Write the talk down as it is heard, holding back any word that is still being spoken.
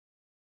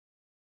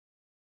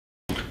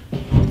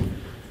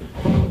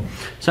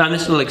So in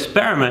this little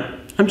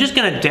experiment, I'm just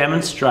going to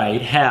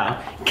demonstrate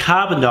how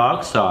carbon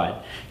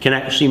dioxide can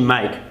actually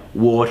make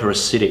water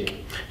acidic.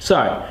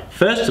 So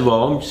first of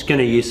all, I'm just going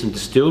to use some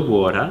distilled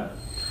water.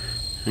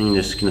 I'm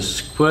just going to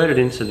squirt it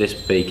into this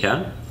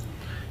beaker,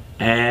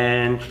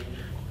 and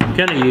I'm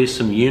going to use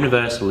some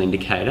universal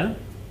indicator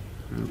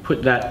and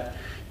put that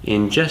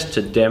in just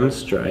to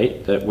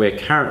demonstrate that we're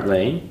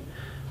currently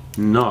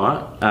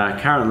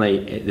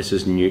this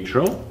is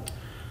neutral.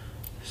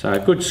 So a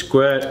good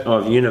squirt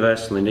of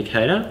universal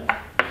indicator,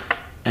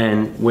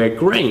 and we're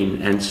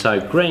green, and so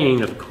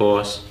green of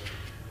course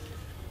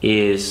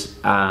is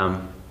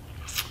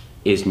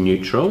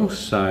neutral,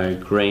 so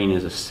green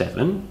is a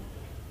 7.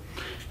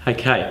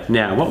 Okay,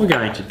 now what we're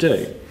going to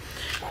do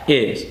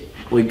is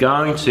we're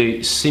going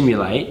to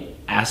simulate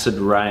acid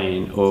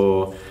rain,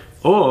 or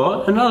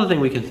another thing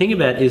we can think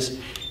about is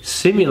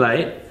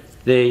simulate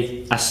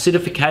the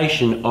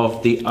acidification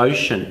of the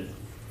ocean.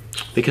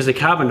 Because the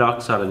carbon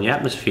dioxide in the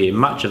atmosphere,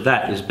 much of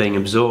that is being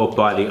absorbed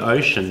by the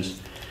oceans,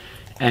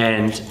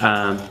 and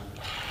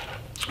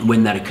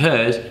when that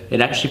occurs,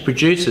 it actually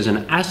produces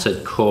an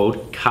acid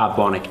called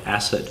carbonic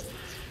acid.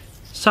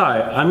 So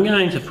I'm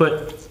going to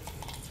put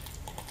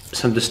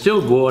some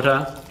distilled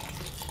water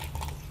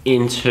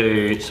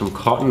into some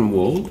cotton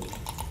wool.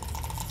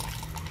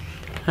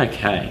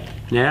 Okay,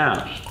 now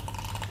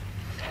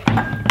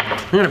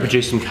I'm going to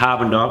produce some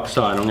carbon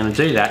dioxide. I'm going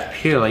to do that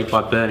purely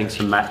by burning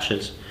some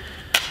matches.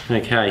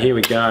 Okay, here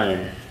we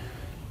go.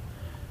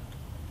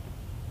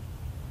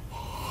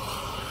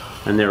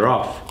 And they're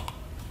off.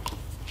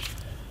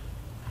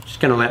 Just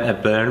going to let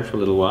that burn for a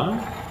little while.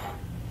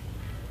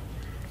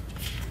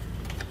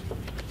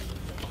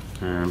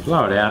 And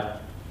blow it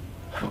out.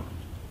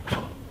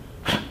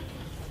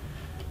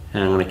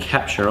 And I'm going to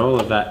capture all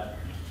of that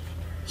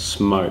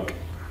smoke.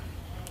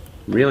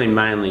 Really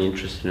mainly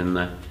interested in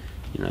the,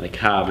 the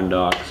carbon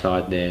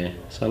dioxide there.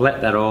 So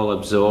let that all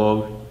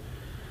absorb.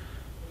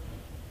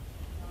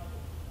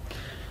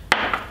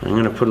 I'm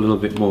going to put a little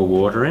bit more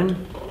water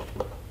in.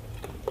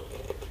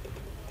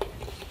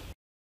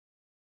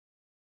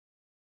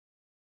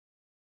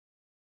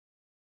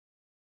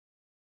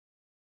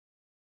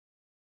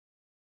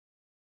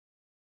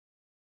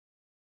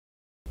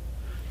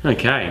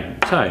 Okay,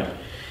 so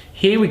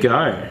here we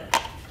go.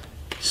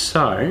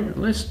 So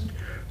let's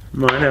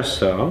remind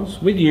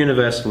ourselves with the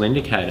universal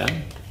indicator,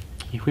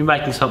 if we're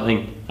making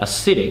something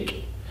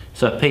acidic,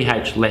 so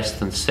pH less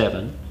than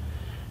 7,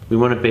 we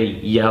want to be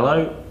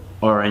yellow,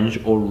 orange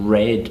or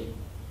red.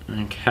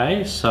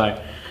 Okay, so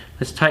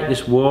let's take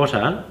this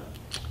water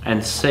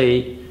and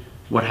see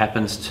what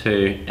happens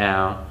to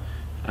our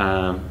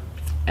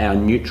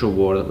neutral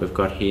water that we've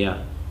got here.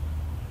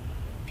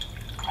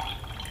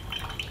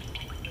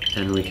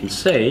 And we can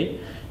see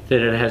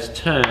that it has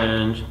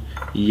turned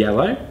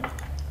yellow,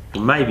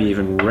 or maybe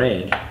even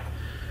red.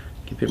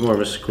 Get a bit more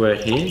of a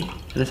squirt here,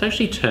 and it's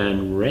actually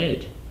turned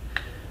red.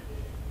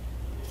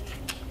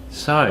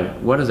 So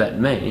what does that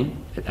mean?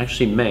 It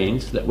actually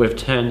means that we've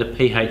turned the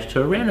pH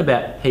to around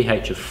about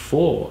pH of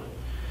 4.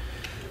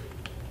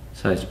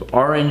 So it's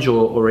orange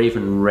or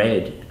even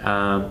red.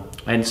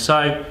 And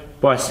so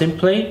by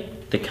simply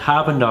the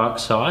carbon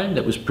dioxide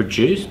that was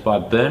produced by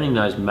burning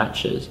those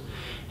matches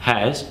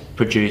has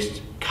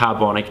produced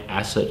carbonic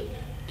acid.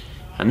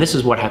 And this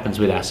is what happens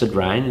with acid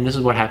rain, and this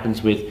is what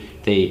happens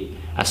with the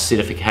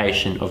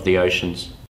acidification of the oceans.